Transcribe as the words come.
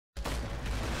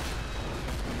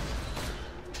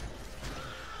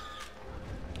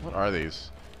What are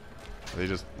these? Are they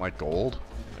just like gold?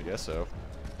 I guess so.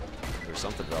 There's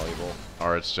something valuable.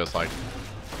 Or it's just like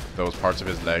those parts of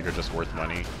his leg are just worth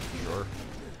money? Sure.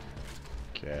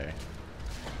 Okay.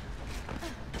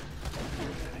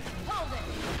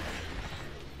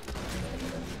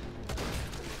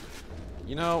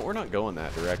 You know, we're not going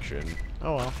that direction.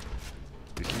 Oh well.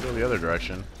 We can go the other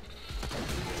direction.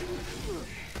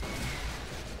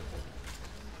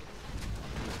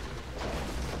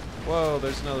 Whoa,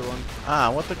 there's another one.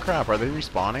 Ah, what the crap? Are they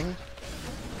respawning?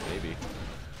 Maybe.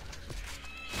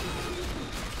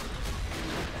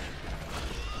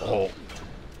 Oh.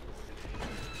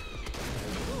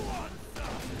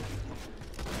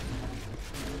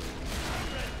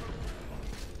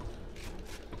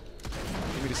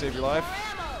 Need me to save your life?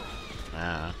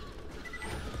 Ah.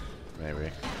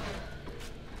 Maybe.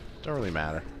 Don't really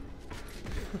matter.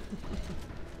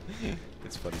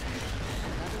 It's funny.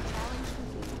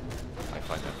 I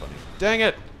find that funny. Dang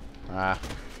it! Ah.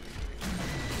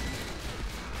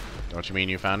 Don't you mean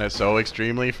you found it so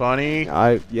extremely funny?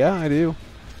 Yeah, I do.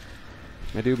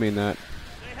 I do mean that.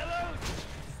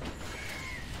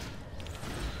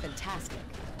 Fantastic.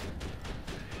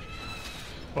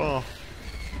 Oh.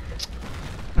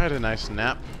 I had a nice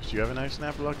nap. Did you have a nice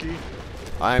nap, Lucky?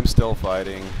 I'm still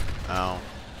fighting. Oh.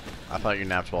 I thought you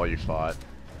napped while you fought.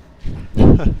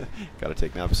 Gotta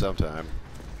take naps sometime.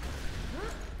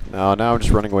 No, now I'm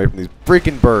just running away from these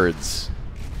freaking birds.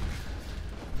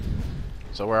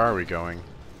 So where are we going?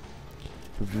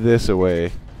 This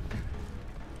away.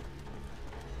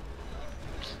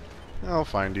 I'll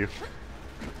find you.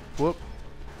 Whoop.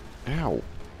 Ow.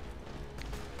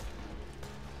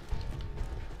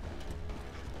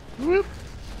 Whoop.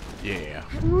 Yeah.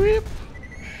 Whoop.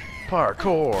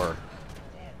 Parkour.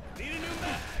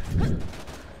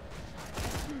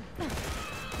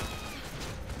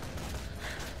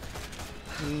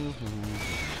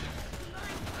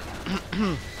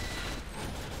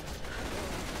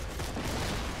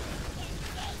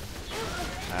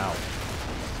 Ow.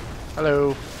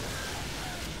 Hello.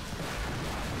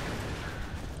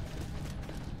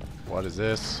 What is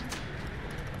this?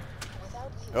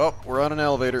 Oh, we're on an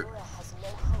elevator.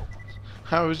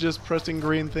 I was just pressing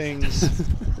green things.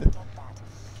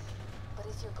 But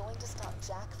if you're going to stop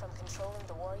Jack from controlling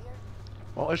the warrior,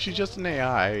 Well, if she's just an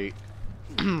AI,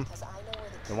 then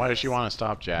why does she want to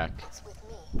stop Jack? it's with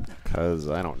me. Because,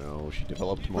 I don't know, she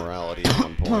developed morality at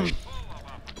one point.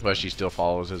 But she still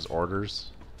follows his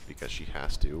orders? Because she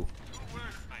has to.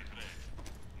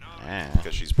 Ah.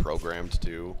 Because she's programmed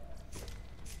to.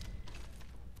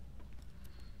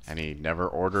 And he never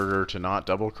ordered her to not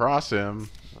double-cross him.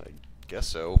 I guess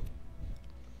so.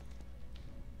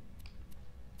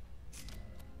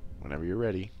 Whenever you're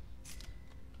ready.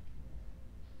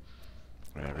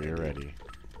 Whenever you're ready.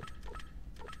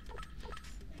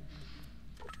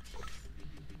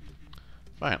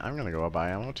 Fine, I'm gonna go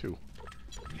buy ammo too.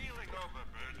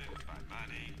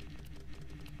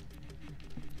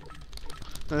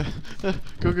 Go,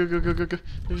 go, go, go, go, go.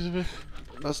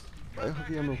 Must I have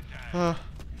the ammo.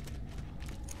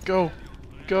 Go.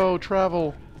 Go,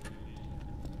 travel.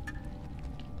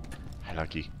 Hi,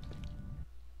 Lucky.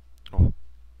 Oh.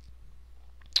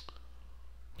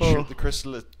 Oh. Shoot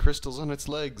the crystals on its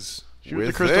legs. Shoot With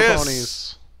the crystal this.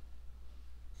 ponies.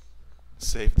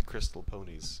 Save the crystal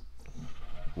ponies.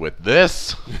 With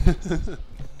this.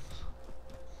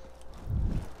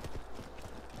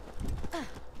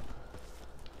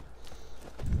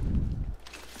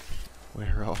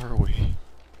 Where are we?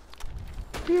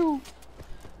 Pew.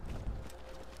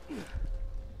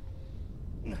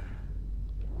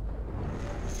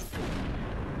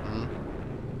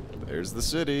 There's the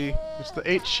city. It's the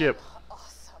 8 ship.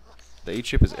 The 8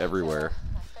 ship is everywhere.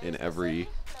 In every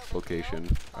location.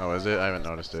 Oh, is it? I haven't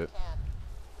noticed it.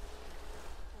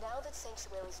 Now that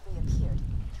Sanctuary's reappeared,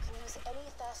 you can use any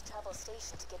fast travel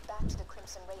station to get back to the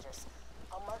Crimson Raiders.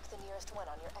 I'll mark the nearest one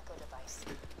on your Echo device.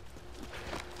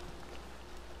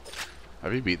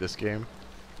 Have you beat this game?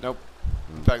 Nope.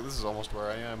 In fact, this is almost where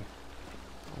I am.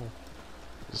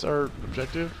 Is this our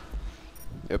objective?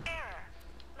 Yep.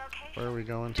 Where are we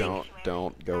going to?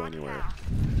 Don't go anywhere.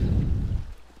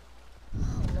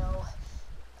 Oh no.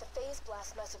 The phase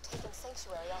blast must have taken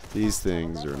Sanctuary off the These fast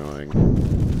travel things are network.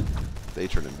 annoying. They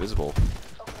turn invisible.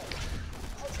 Okay.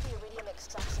 Head to the iridium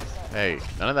extraction zone. Hey,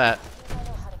 none of that. I think I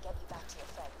know how to get you back to your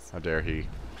friends. How dare he?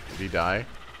 Did he die?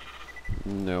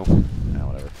 No. Nah,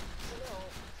 whatever.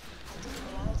 You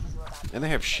know, I didn't lie to you about And they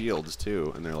have shields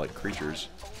too, and they're like creatures.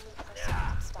 the only person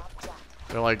who can stop Jack.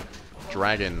 They're like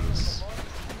dragons.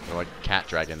 They're like cat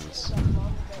dragons.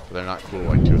 But they're not cool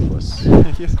like Toothless. Yeah. It will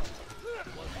be you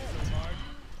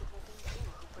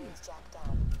who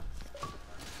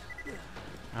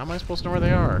How am I supposed to know where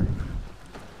they are?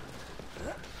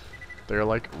 They're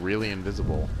like really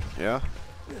invisible. Yeah.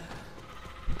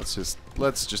 Let's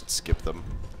just skip them.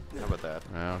 How about that?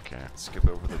 Okay. Skip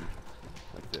over them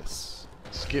like this.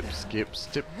 Skip to Maloo.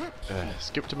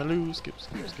 Skip to Maloo. Skip.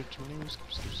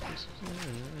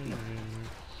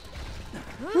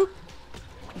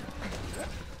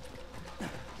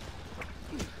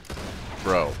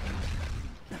 Bro.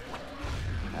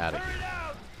 Outta here.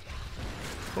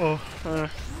 Oh,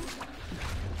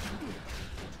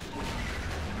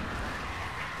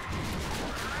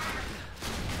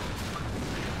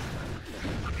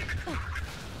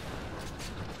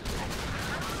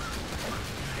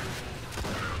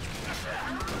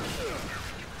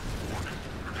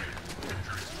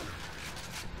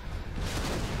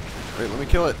 Wait, let me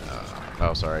kill it.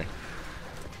 oh, sorry.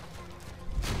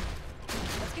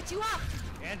 Let's get you up.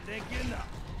 Can't thank you enough.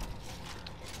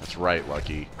 That's right,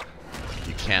 Lucky.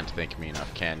 You can't thank me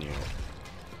enough, can you?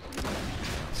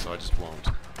 So I just won't.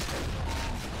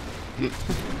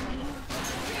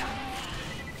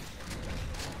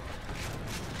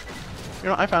 You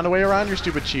know, I found a way around your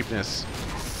stupid cheapness.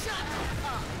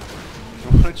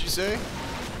 What did you say?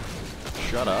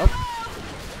 Shut up.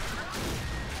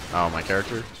 Oh, my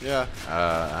character? Yeah.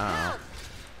 I don't know.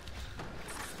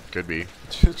 Could be.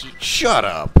 Shut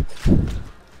up.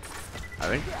 I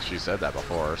think she said that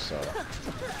before, so.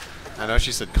 I know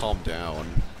she said calm down.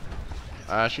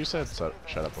 She said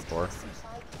shut up before.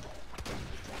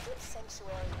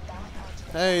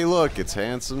 Hey, look, it's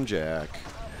Handsome Jack.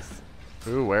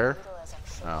 Who? Where?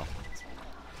 Oh.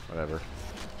 Whatever.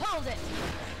 Hold it.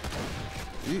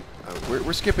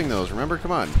 We're skipping those, remember?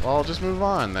 Come on. Well, just move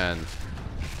on then.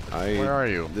 Where are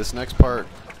you? This next part.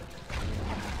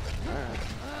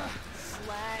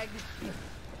 Slag.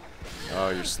 Oh,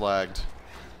 you're slagged.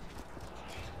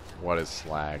 What is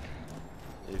slag?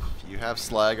 If you have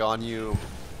slag on you,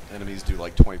 enemies do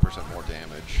like 20% more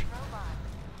damage.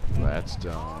 That's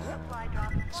dumb.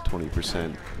 It's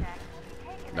 20%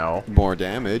 No. more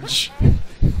damage.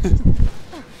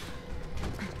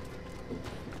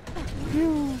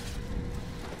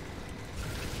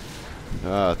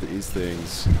 These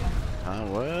things.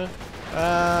 What?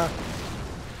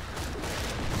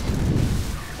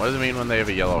 What does it mean when they have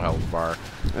a yellow health bar?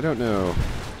 I don't know.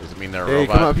 Does it mean they're a Hey,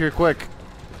 robot? come up here quick.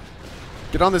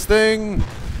 Get on this thing!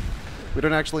 We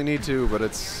don't actually need to, but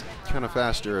it's kind of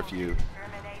faster if you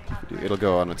do. It'll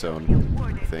go on its own,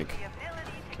 I think.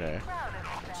 Okay.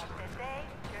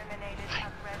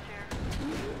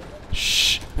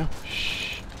 Shh! No,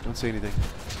 shh. Don't say anything.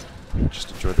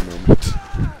 Just enjoy the moment.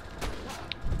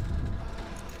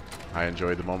 I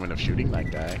enjoyed the moment of shooting that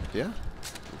guy. Yeah?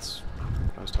 That's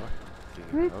what I was talking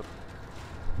about.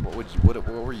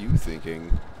 What were you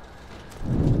thinking?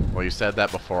 Well, you said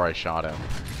that before I shot him.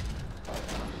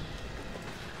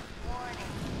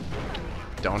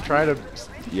 Don't try to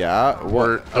Yeah, don't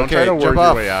okay, try to word jump your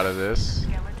off. way out of this.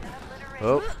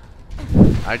 Oh.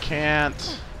 I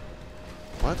can't.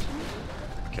 What?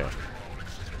 Okay.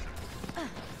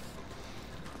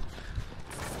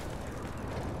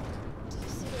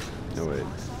 No, wait.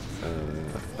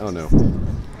 Oh no.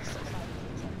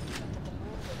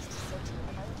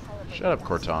 Shut up,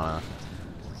 Cortana.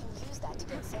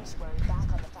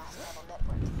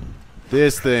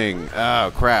 This thing.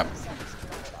 Oh, crap.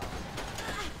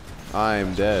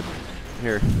 I'm dead.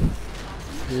 Here.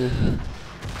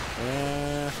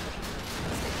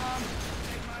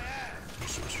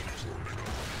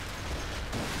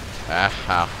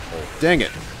 Ah, Dang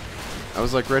it. I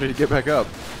was like ready to get back up.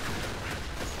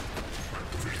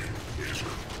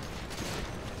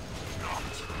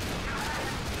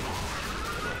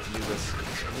 Do this.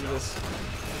 Do this.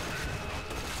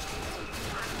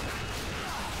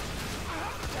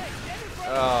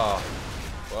 Oh.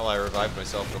 Well, I revived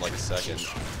myself for like a second.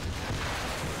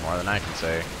 more than I can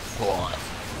say.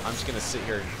 I'm just gonna sit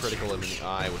here and critical him in the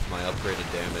eye with my upgraded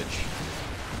damage.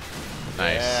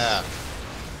 Nice. Yeah.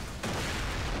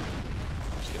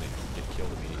 I'm just gonna get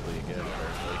killed immediately again,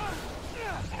 apparently.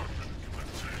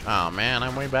 Oh man,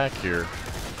 I'm way back here.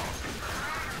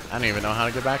 I don't even know how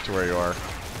to get back to where you are.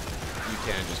 You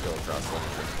can just go across the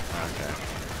land. Okay.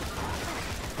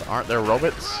 But aren't there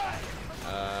robots?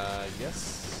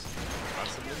 Yes.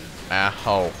 Possibly.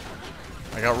 Ow.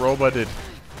 I got roboted.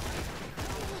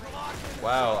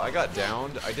 Wow, I got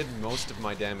downed. I did most of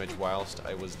my damage whilst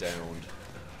I was downed.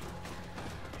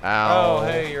 Ow. Oh,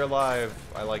 hey, you're alive.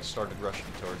 I like started rushing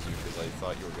towards you because I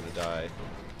thought you were gonna die.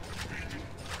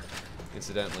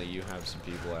 Incidentally, you have some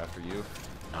people after you.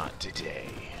 Not today.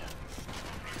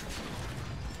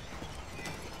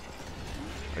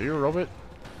 Are you a robot?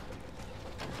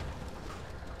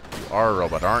 are a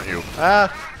robot, aren't you? Ah!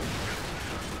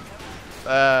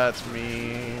 That's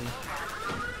mean.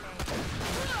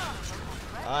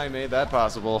 I made that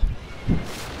possible.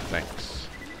 Thanks.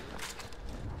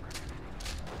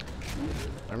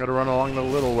 I'm gonna run along the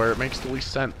little where it makes the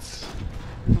least sense.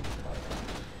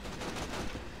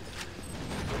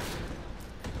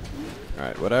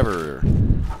 Alright, whatever.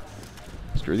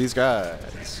 Screw these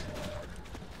guys.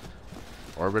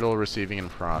 Orbital receiving and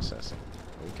processing.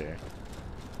 Okay.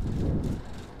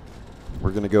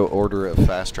 We're gonna go order a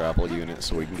fast travel unit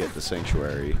so we can get the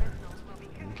sanctuary.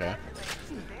 Okay.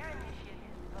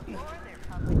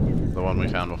 The one we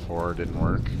found before didn't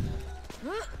work.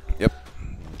 Yep.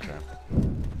 Okay.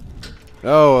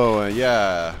 Oh,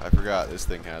 yeah. I forgot. This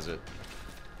thing has it.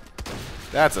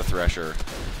 That's a thresher.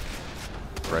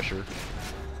 Pressure.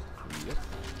 Yep.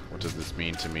 What does this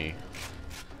mean to me?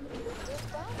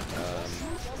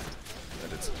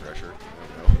 That it's a thresher.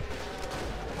 I don't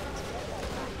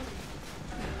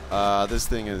know. This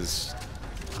thing is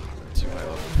too high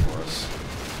level for us.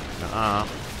 Uh-uh.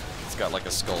 It's got like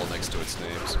a skull next to its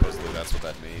name. Supposedly that's what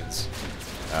that means.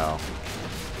 Oh.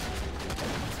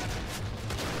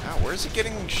 Wow, where's he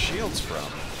getting shields from?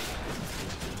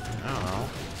 I don't know.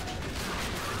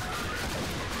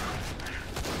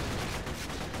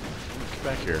 Get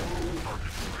back here.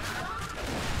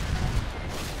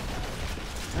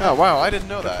 Oh, wow, I didn't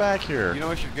know Get that. back here. You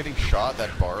know, if you're getting shot,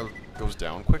 that bar goes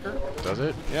down quicker? Does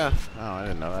it? Yeah. Oh, I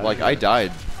didn't know that. Like, I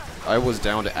died. I was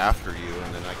down to after you,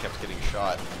 and then I kept getting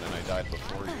shot, and then I died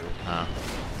before you. Huh.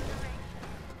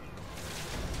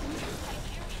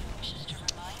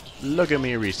 Look at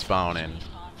me respawning.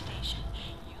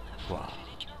 Wow.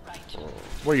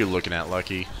 What are you looking at,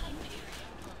 Lucky?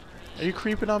 Are you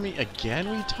creeping on me again?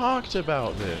 We talked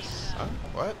about this. Huh?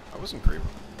 What? I wasn't creeping.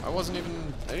 I didn't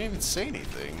even say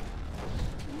anything.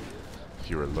 If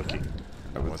you were looking,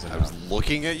 I that was wasn't enough.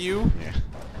 looking at you? Yeah.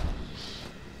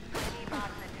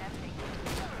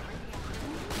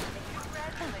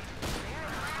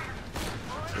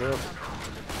 Yep.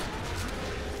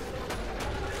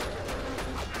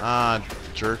 Ah,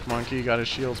 jerk monkey got his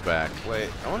shields back.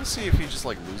 Wait, I want to see if he just,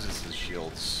 like, loses his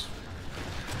shields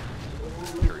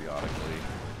periodically.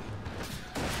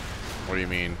 What do you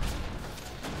mean?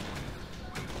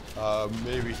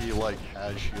 Maybe he, like,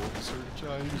 has shields certain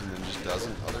times and then just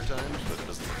doesn't other times, but it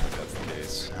doesn't look like that's the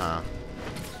case. Huh.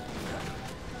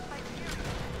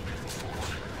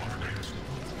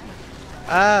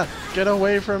 Ah! Get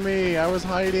away from me! I was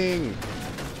hiding!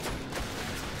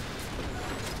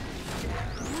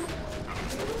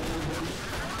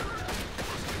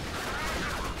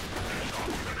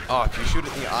 Oh, if you shoot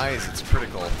it in the eyes, it's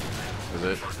critical. Is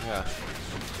it? Yeah.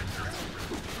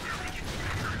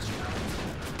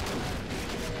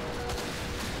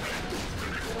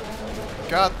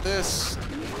 Got this.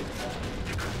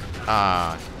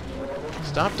 Ah.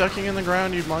 Stop ducking in the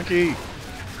ground, you monkey!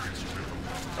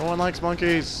 No one likes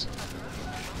monkeys.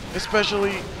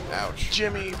 Especially Ouch.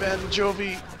 Jimmy Ben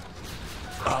Jovi.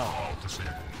 Oh.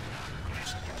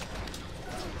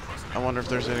 I wonder if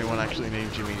there's anyone actually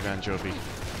named Jimmy Ben Jovi.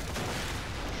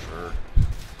 Sure.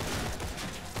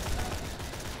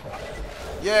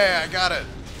 Yeah, I got it.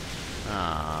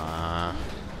 Ah.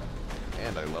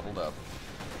 And I leveled up.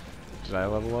 Did I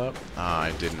level up? Ah,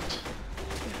 I didn't.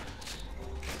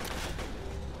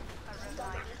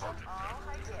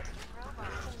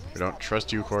 We don't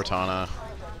trust you, Cortana.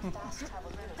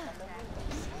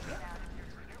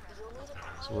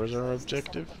 So where's our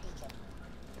objective?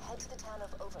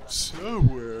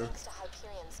 Somewhere.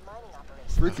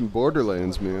 Freaking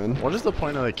Borderlands, man. What is the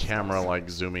point of the camera, like,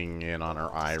 zooming in on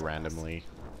her eye randomly?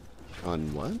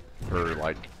 On what? Or,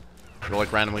 like, it'll,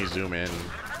 like, randomly zoom in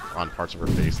on parts of her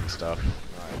face and stuff.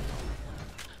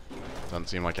 Doesn't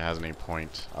seem like it has any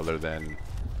point other than...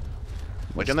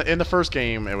 Like, in the first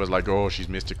game, it was like, oh, she's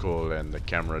mystical, and the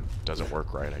camera doesn't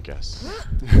work right, I guess.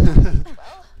 Well,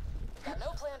 got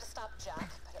no plan to stop Jack,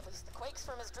 but at least the quakes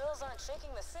from his drills aren't shaking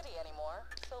the city anymore.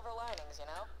 Silver linings, you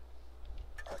know?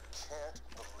 I can't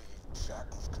believe Jack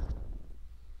was...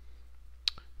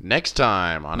 Next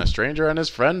time on A Stranger and His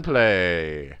Friend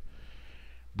Play.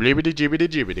 Bleebity jibbity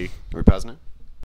jibbity. Are we pausing it?